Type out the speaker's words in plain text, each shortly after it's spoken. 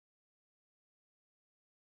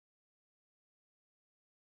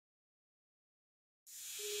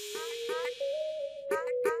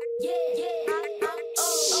The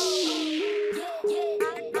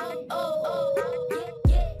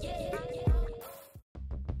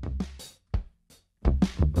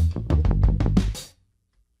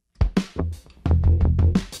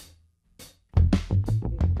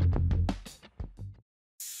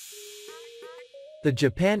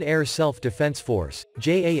Japan Air Self-Defense Force,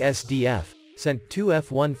 JASDF, sent 2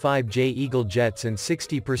 F-15J Eagle jets and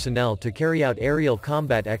 60 personnel to carry out aerial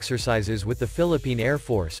combat exercises with the Philippine Air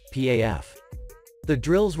Force, PAF. The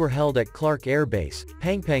drills were held at Clark Air Base,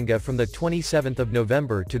 Pangpanga from the 27th of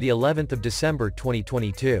November to the 11th of December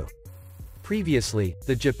 2022. Previously,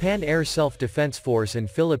 the Japan Air Self-Defense Force and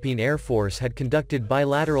Philippine Air Force had conducted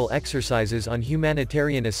bilateral exercises on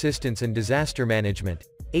humanitarian assistance and disaster management,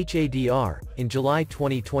 HADR, in July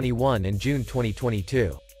 2021 and June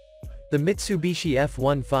 2022. The Mitsubishi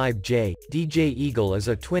F-15J DJ Eagle is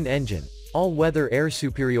a twin-engine, all-weather air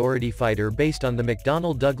superiority fighter based on the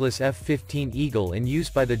McDonnell Douglas F-15 Eagle in use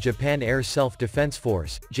by the Japan Air Self-Defense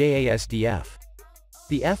Force, JASDF.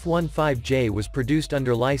 The F-15J was produced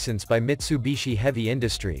under license by Mitsubishi Heavy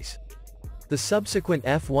Industries. The subsequent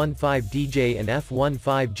F-15DJ and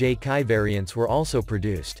F-15J Kai variants were also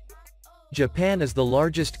produced. Japan is the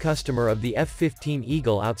largest customer of the F-15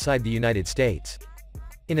 Eagle outside the United States.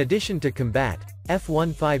 In addition to combat,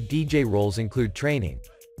 F-15DJ roles include training.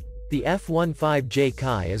 The F-15J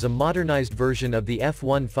Kai is a modernized version of the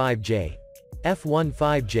F-15J.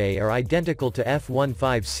 F-15J are identical to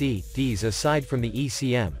F-15C/Ds aside from the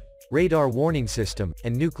ECM, radar warning system,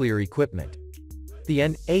 and nuclear equipment. The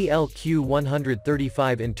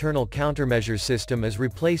ALQ-135 internal countermeasure system is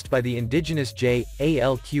replaced by the indigenous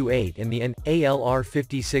J-ALQ-8 and the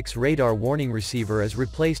ALR-56 radar warning receiver is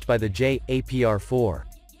replaced by the J-APR-4.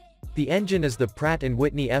 The engine is the Pratt &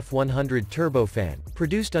 Whitney F100 turbofan,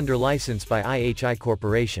 produced under license by IHI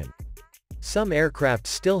Corporation. Some aircraft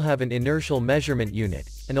still have an inertial measurement unit,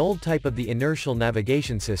 an old type of the inertial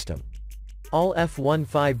navigation system. All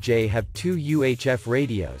F-15J have 2 UHF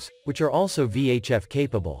radios, which are also VHF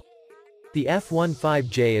capable. The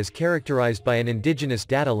F-15J is characterized by an indigenous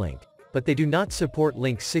data link, but they do not support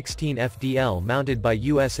Link 16 FDL mounted by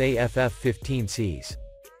USAF F-15Cs.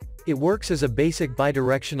 It works as a basic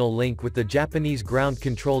bidirectional link with the Japanese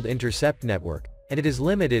ground-controlled intercept network, and it is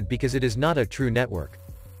limited because it is not a true network.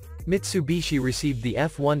 Mitsubishi received the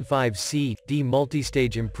F-15C/D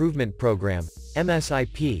Multistage Improvement Program,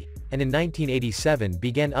 MSIP, and in 1987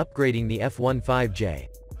 began upgrading the F-15J.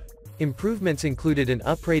 Improvements included an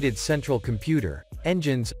uprated central computer,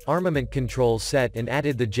 engines, armament control set and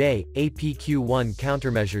added the J-APQ-1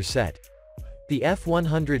 countermeasure set. The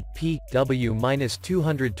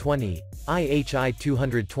F-100P-W-220,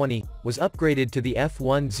 IHI-220, was upgraded to the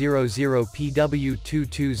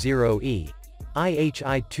F-100PW-220E,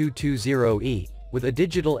 IHI-220E, with a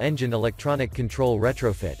digital engine electronic control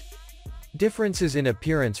retrofit. Differences in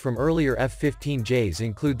appearance from earlier F-15Js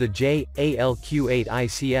include the J-ALQ-8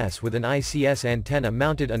 ICS with an ICS antenna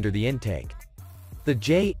mounted under the intake. The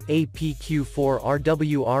J-APQ-4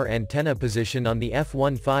 RWR antenna position on the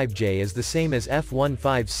F-15J is the same as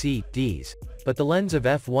F-15C/Ds, but the lens of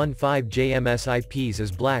F-15J MSIPs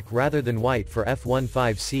is black rather than white for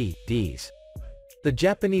F-15C/Ds. The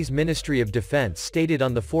Japanese Ministry of Defense stated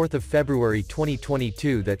on 4 February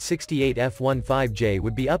 2022 that 68 F-15J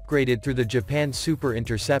would be upgraded through the Japan Super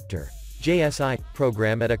Interceptor (JSI)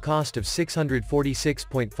 program at a cost of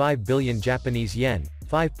 646.5 billion Japanese yen,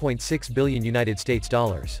 $5.6 billion United States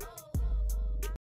dollars.